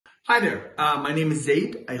Hi there, my name is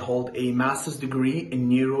Zaid. I hold a master's degree in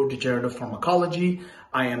neurodegenerative pharmacology.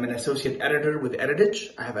 I am an associate editor with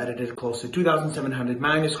Editage. I have edited close to 2,700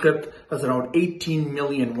 manuscripts. That's around 18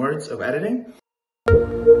 million words of editing.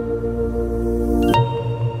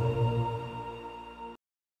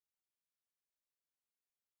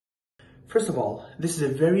 First of all, this is a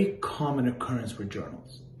very common occurrence with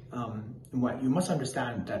journals. What you must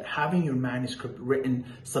understand that having your manuscript written,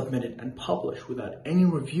 submitted, and published without any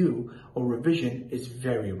review or revision is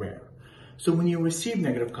very rare. So when you receive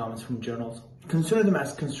negative comments from journals, consider them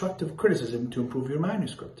as constructive criticism to improve your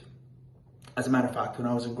manuscript. As a matter of fact, when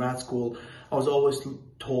I was in grad school, I was always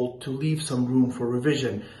told to leave some room for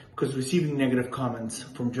revision because receiving negative comments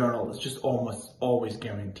from journals is just almost always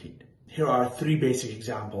guaranteed. Here are 3 basic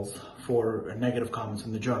examples for negative comments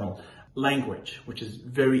in the journal. Language, which is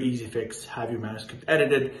very easy fix, have your manuscript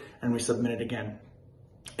edited and resubmit it again.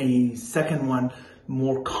 A second one,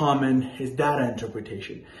 more common, is data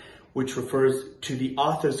interpretation, which refers to the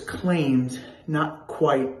author's claims not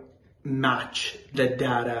quite match the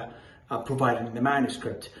data provided in the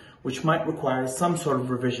manuscript, which might require some sort of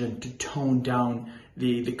revision to tone down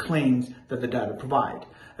the claims that the data provide.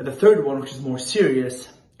 And the third one, which is more serious,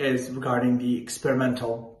 is regarding the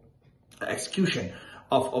experimental execution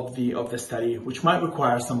of the study, which might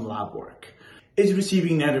require some lab work. Is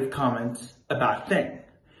receiving negative comments a bad thing?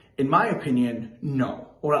 In my opinion, no,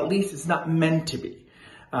 or at least it's not meant to be.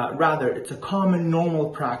 Rather, it's a common, normal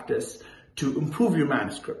practice to improve your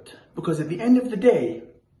manuscript, because at the end of the day,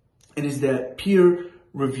 it is the peer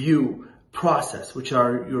review process, which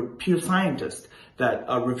are your peer scientists that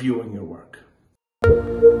are reviewing your work.